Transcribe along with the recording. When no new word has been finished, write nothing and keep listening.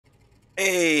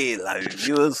Hello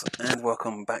viewers and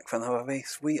welcome back for another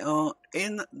race. We are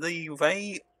in the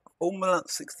Ray Formula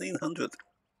 1600.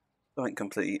 Something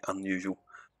completely unusual.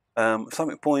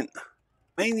 Summit Point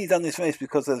mainly done this race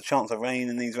because there's a chance of rain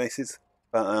in these races.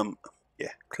 But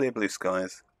yeah, clear blue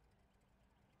skies.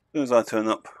 As soon as I turn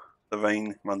up, the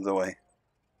rain runs away.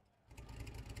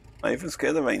 I even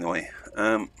scare the rain away.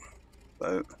 So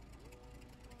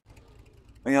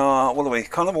we are, what are we?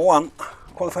 Carnival 1,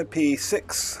 qualified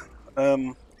P6.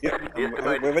 Yep,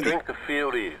 we're ready. Strength of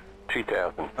field is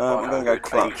 2,000. I'm going to go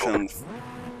clutch and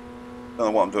don't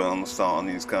know what I'm doing on the start on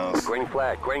these cars. Green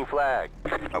flag, green flag.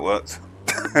 That worked.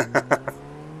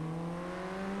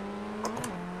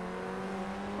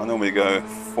 I normally go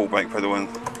full brake pedal and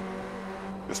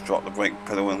just drop the brake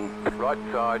pedal and... Right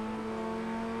side.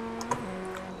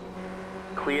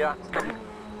 Clear.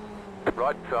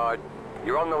 Right side.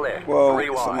 You're on the left. Whoa,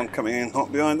 Rewind. someone coming in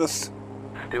hot behind us.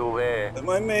 Still there. Don't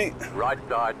mind me. Right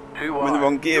side. 2 wide. I'm in the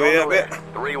wrong gear here a bit.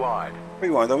 3 wide. 3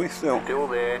 wide, are we still? Still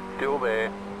there. Still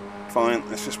there. Fine,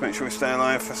 let's just make sure we stay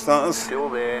alive for starters. Still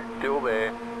there. Still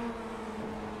there.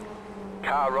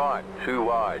 Car right. 2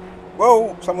 wide.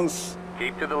 Whoa, someone's...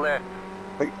 Keep to the left.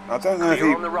 I don't know if Clear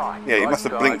he... on the right. Yeah, he Right must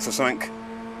have side. blinked or something.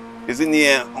 He's in the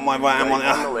air on my right hand On the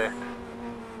monitor. left.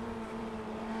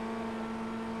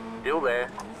 Still there.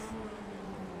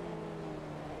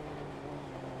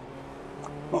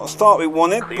 Not a start we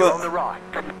wanted, Clear on the but right.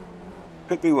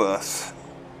 could be worse.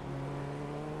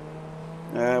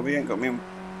 We ain't got me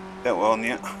that well on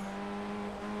yet.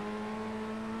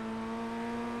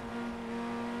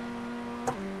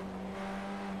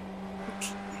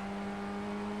 Oops.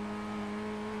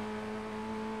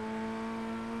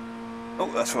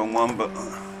 Oh, that's the wrong one, but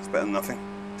it's better than nothing.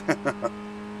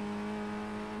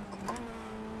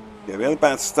 Yeah, we had a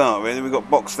bad start really. We got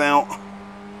boxed out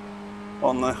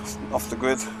on the off the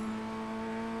grid.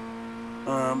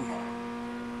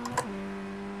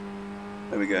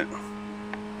 There we go.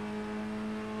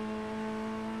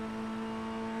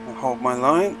 I'll hold my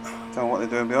line. Don't know what they're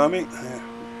doing behind me. They're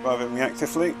driving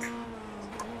reactively.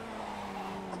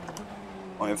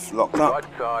 I've locked up.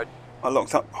 Right side. I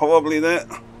locked up horribly there.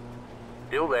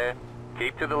 Still there.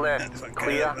 Keep to the left. It's okay.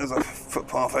 Clear. There's a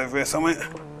footpath over here somewhere.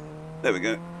 There we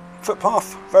go.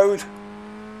 Footpath, road.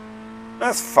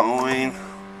 That's fine.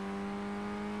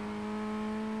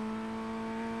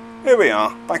 Here we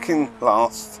are, back in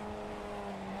last.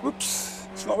 Whoops,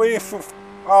 it's not really for...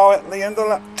 Oh, at the end of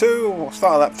lap 2, or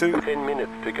start of lap 2. 10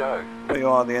 minutes to go. There you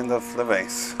are at the end of the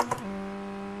race.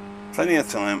 Plenty of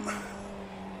time.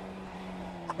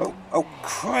 Oh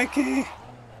crikey!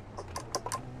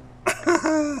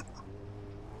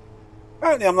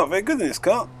 Apparently I'm not very good in this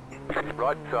car.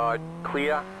 Right side.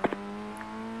 Clear.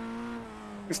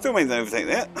 We still made an overtake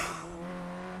there.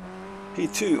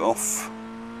 P2 off.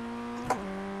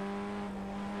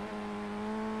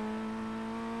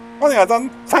 Funny, I've done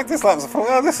practice laps. I thought,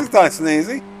 oh, this is nice and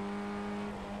easy.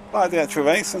 Like the actual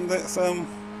race, and it's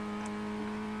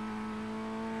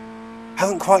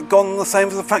hasn't quite gone the same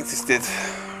as the practice did.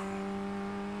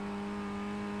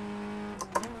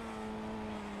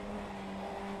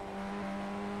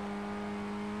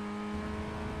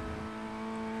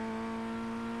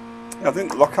 I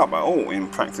didn't lock up at all in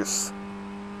practice,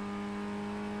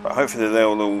 but hopefully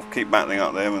they'll all keep battling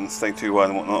up there and stay too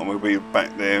wide and whatnot, and we'll be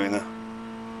back there in a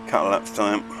couple of laps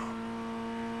time.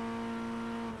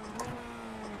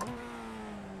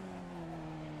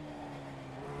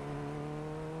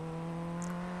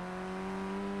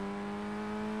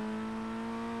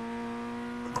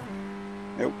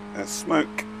 Nope, there's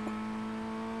smoke.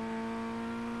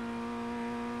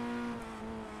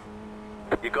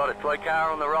 You got a slow car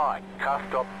on the right. Car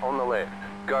stop on the left.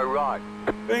 Go right.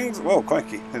 Things, well,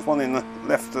 crikey, there's one in the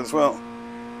left as well.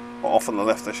 Or off on the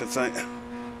left, I should say.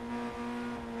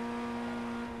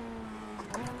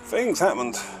 Things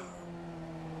happened.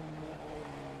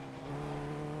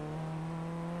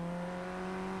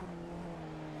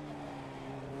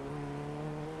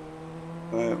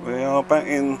 We are back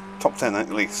in top 10 at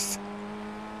least.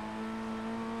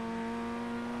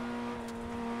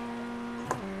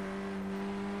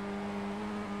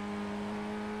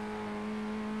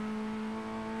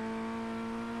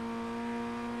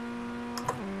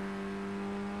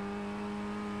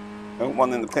 Oh,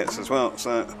 one in the pits as well,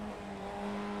 so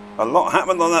a lot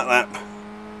happened on that lap.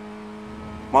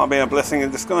 Might be a blessing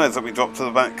in disguise that we dropped to the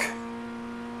back.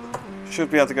 Should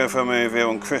be able to go for a move here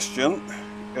on Christian.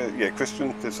 Yeah,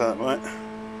 Christian did that right.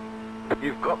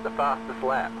 You've got the fastest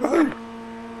lap.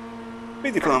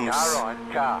 Speedy plums. Car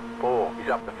right. Car 4 is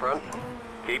up the front.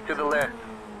 Keep to the left.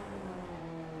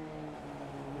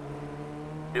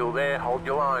 Still there. Hold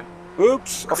your line.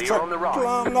 Oops, off Clear track. on the right.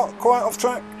 I'm not quite off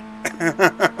track.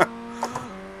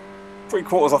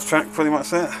 3/4 off track, pretty much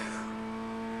there.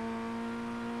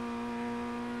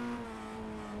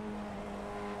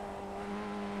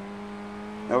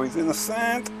 Now he's in the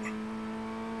sand.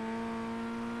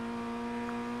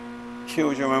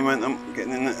 Kills your momentum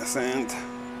getting in that sand.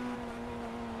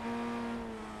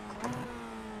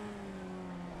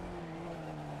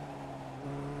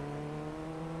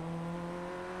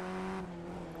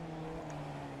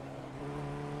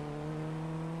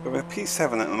 We're at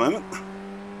P7 at the moment.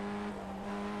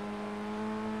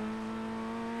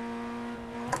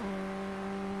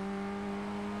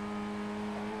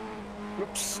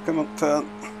 Oops, come on, turn.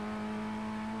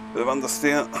 Bit of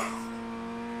understeer.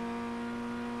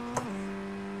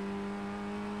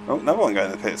 Oh, another one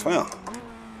going to the pits, wow.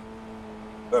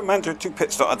 But manager 2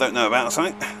 pit stop I don't know about or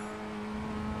something.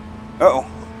 Uh oh,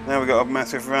 now we've got a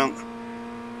massive run.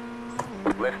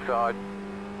 Left side.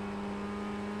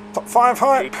 Top 5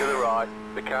 hype. Keep to the right.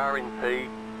 The car in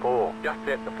P4. Just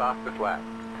set the fastest lap.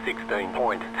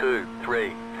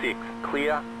 16.236.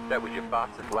 Clear. That was your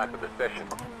fastest lap of the session.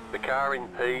 The car in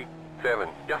P7.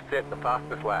 Just set the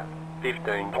fastest lap.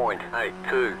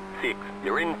 15.826.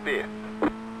 You're in 5th.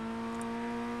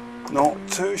 Not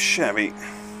too shabby.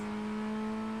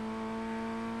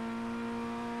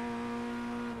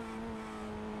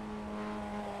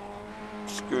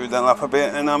 Screw that up a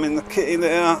bit and I'm in the kitty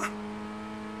there.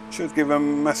 Should give a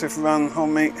massive run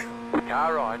on me.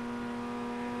 Car right.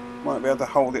 Might be able to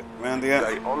hold it round here.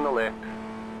 Stay on the left.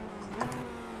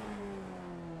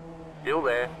 Still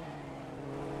there.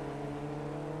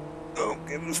 Oh,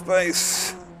 give him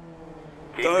space.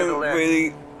 Keep to the Don't left.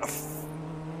 really.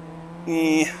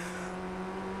 Yeah.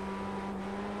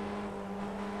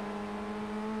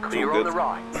 Clear on the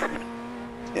right.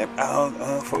 Yep. Oh, I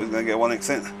thought we were going to get one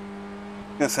exit.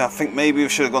 Yes, I think maybe we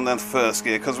should have gone down to first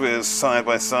gear because we're side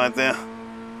by side there.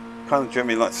 Kind of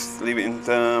generally like to leave it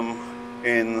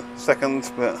in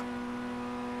second, but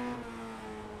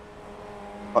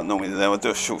like normally there, I'll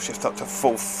do a short shift up to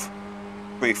 4th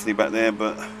briefly back there,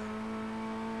 but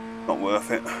not worth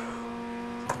it.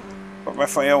 Got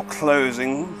Raphael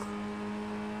closing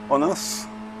on us.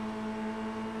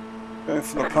 Go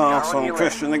for the pass on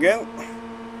Christian again.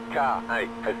 Car 8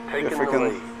 has taken the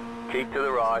lead. Keep to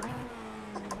the right.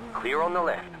 Clear on the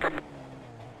left.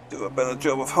 Do a better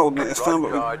job of holding it this time,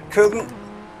 but Right we couldn't.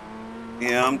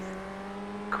 Yeah,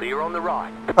 Clear on the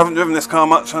right. I haven't driven this car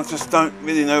much, I just don't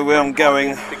really know where I'm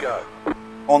going To go.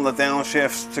 on the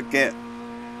downshifts to get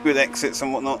good exits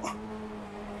and whatnot.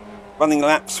 Running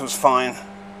laps was fine,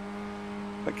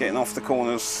 but getting off the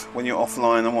corners when you're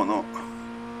offline and whatnot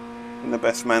in the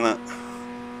best manner,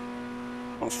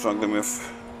 I'm struggling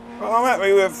with. Well, I'm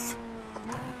happy with,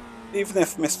 even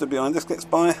if Mr. Behind us gets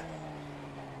by,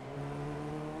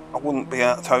 I wouldn't be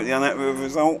totally unhappy with the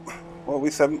result. Well,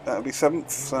 that'll be 7th,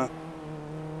 so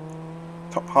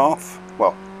top half,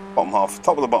 well, bottom half,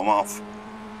 top of the bottom half.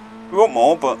 We want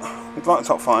more, but we'd like the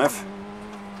top 5.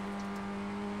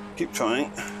 Keep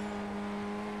trying.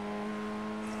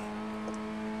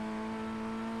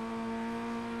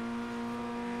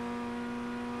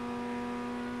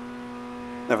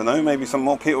 Never know, maybe some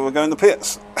more people will go in the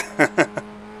pits.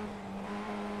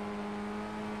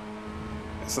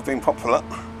 It's been popular. I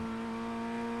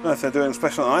don't know if they're doing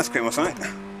special ice cream or something.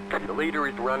 The leader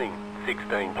is running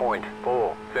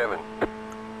 16.47.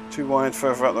 Too wide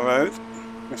further up the road.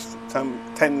 Mr.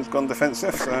 10's gone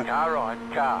defensive, so Car right,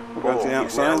 car we'll go to the 4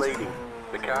 is now outside. leading.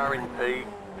 The car in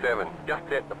P7 just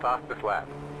set the fastest lap.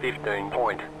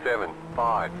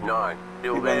 15.759.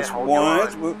 Still He there, runs hold your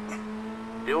wide. line.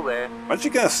 Still there. I'm actually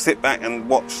going to sit back and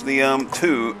watch the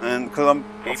 2, and because I'm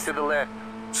Keep to the left.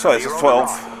 sorry, it's a Clear on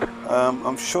the 12.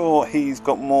 I'm sure he's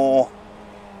got more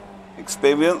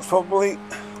experience probably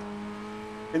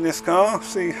in this car.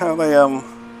 See how they yeah,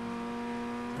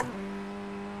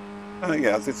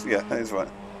 yeah, that is right.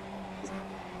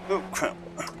 Oh crap!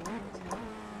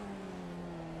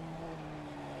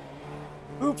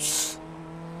 Oops.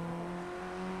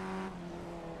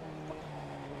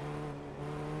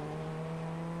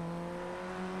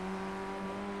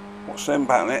 Watch them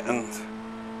battle it and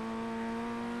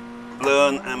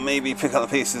learn and maybe pick up the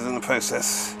pieces in the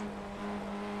process.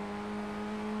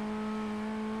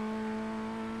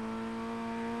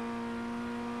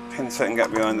 Second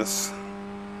gap behind us.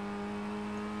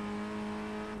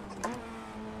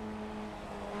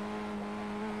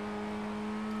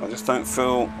 I just don't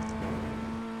feel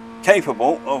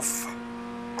capable of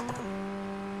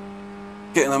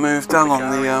getting a move done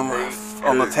on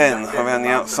the 10 around the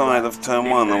outside of turn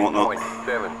 1 and whatnot.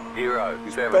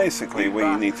 It's basically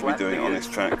where you need to be doing it on this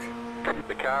track.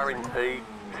 The car in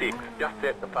P6 just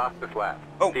set the fastest lap.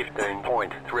 Oh.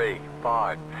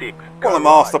 15.356. What a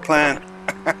master plan.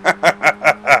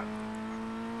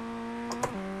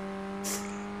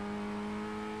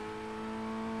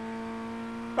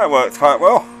 That worked quite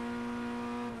well.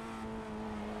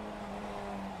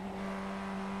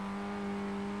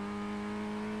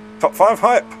 Top 5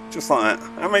 hype, just like that.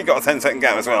 And we got a 10-second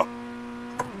gap as well.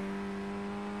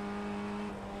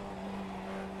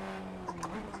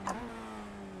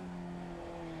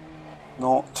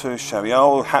 Not too shabby.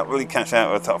 I'll happily cash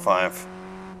out of a top 5.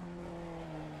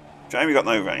 Jamie got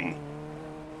no rain.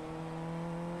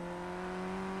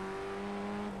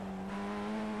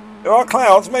 There are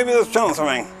clouds, maybe there's a chance of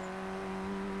rain.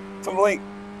 Some late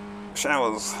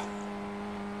showers.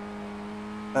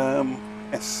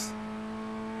 Yes.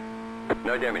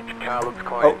 No damage. Car looks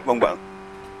clean. Oh, wrong button.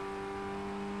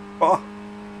 Oh.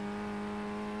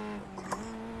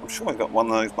 I'm sure I got one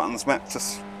of those buttons, Matt.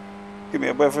 Just give me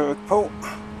a weather report.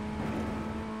 Can't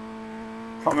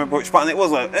remember which button it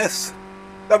was though. S,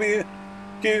 W,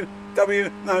 Q, W.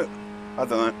 No, I don't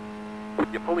know.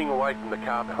 You're pulling away from the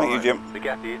car behind. Thank you, Jim. The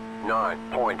gap is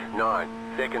 9.9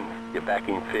 seconds. You're back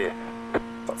in fifth.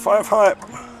 Top 5 hype.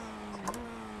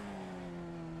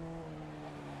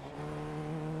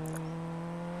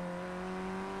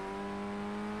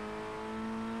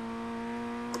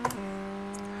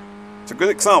 It's a good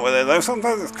example there though.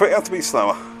 Sometimes it's quicker to be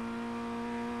slower.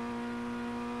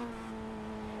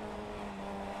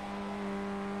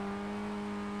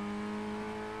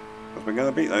 We're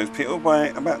going to beat those people by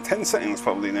about 10 seconds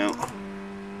probably now.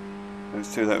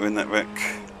 Those two that were in that wreck.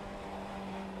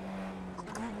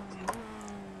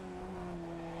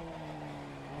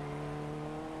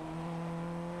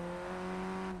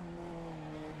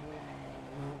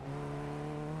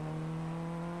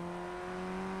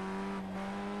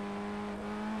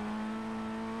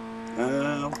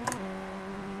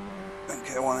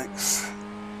 Okay, 1X.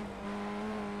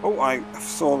 Oh, I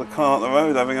saw the car at the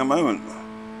road having a moment.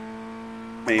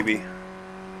 Maybe.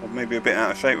 Or maybe a bit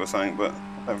out of shape or something, but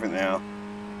I don't think they are.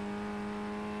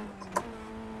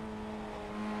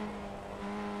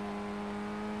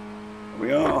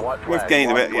 We are. We've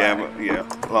gained a bit, yeah, but yeah,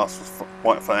 last was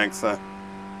white flag, so.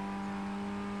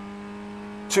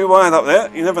 Too wide up there,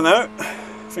 you never know.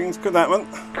 Things could happen.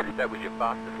 That was your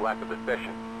fastest lap of the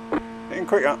session. Getting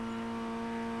quicker.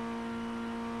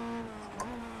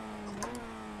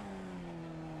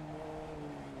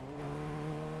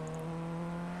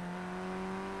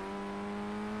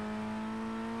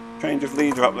 Change of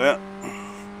leader up there.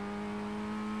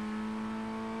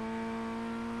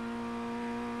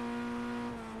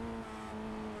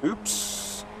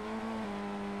 Oops.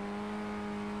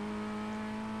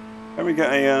 Can we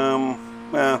get a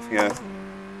well, yeah,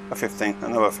 a 15,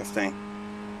 another 15.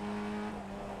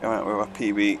 Go out with a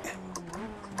PB.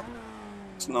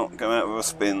 Let's not go out with a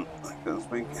spin because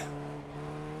we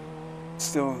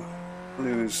still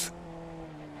lose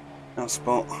our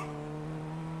spot.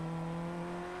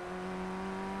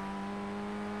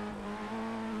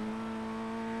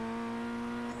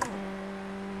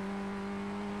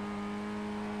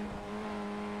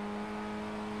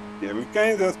 Yeah, we've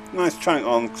gained a nice chunk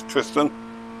on Tristan.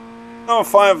 Oh,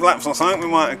 5 laps or something, we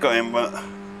might have got him, but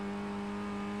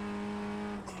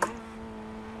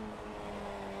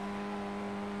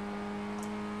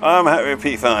I'm happy with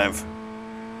P5.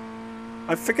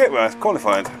 I forget where I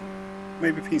qualified.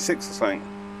 Maybe P6 or something.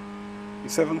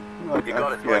 P7? You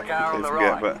got it to a car on the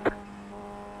right. But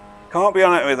can't be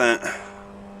unhappy with that.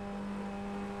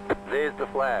 There's the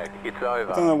flag. It's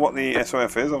over. I don't know what the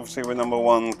SOF is. Obviously, we're number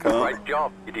 1 car. Great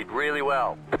job. You did really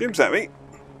well. Jim's happy.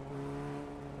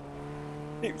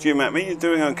 Keep Jim happy. You're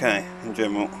doing okay in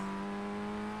general.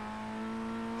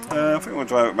 I think we'll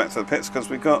drive it back to the pits because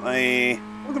we got a.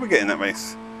 What did we get in that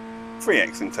race?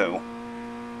 3X in total.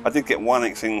 I did get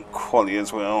 1X in quali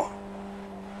as well.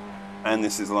 And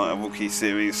this is like a rookie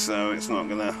series, so it's not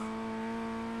gonna.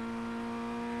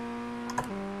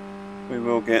 We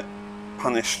will get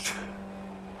punished.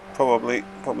 Probably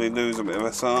lose a bit of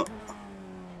a start.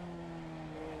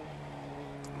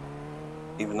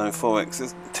 Even though 4X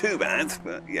isn't too bad,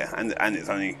 but yeah, and it's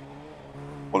only,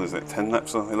 what is it, 10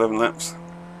 laps or 11 laps?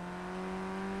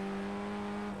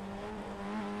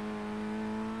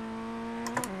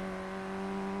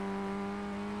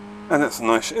 And it's a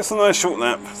nice short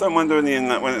lap. Don't mind doing the in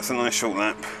lap when it's a nice short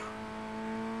lap.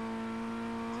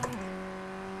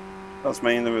 Does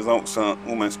mean the results are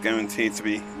almost guaranteed to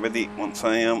be ready once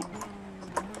I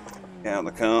get out of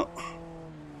the car.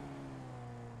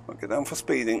 I'll get down for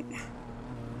speeding.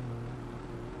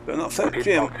 Don't upset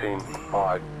Jim. In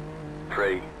 5,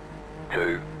 3,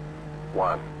 2,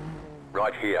 1.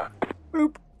 right here.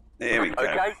 Boop. There we go.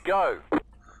 Okay, go.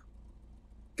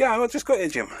 Go, I just got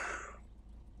it, Jim.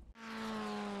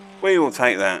 We will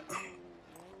take that.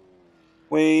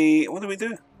 What did we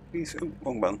do?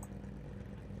 Wrong button.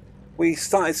 We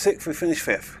started 6th, we finished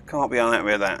 5th. Can't be unhappy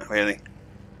with that, really.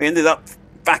 We ended up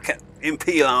back in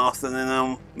P last and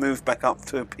then moved back up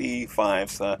to P5,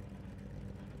 so...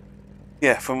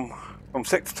 Yeah, from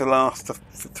 6th to last to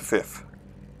 5th.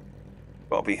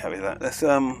 Gotta be happy with that. Let's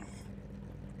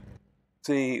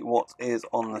see what is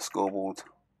on the scoreboard.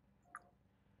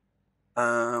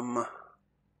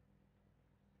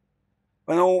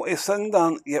 When all is said and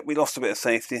done, yep, we lost a bit of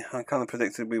safety. I kind of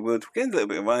predicted we would. We're getting a little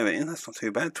bit of rating, that's not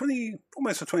too bad.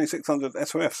 Almost a 2600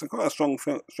 SOF, so quite a strong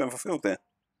strength of field there.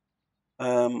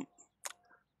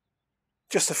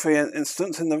 Just a free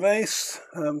instance in the race.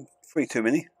 3 too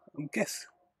many, I guess.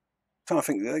 I'm trying to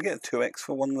think, did they get a 2x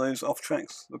for one of those off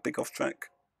tracks, the big off track?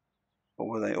 Or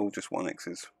were they all just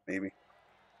 1x's, maybe?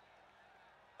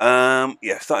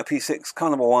 Yeah, started P6, car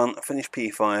number 1, finished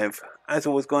P5. As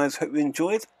always, guys, hope you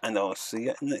enjoyed, and I'll see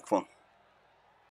you in the next one.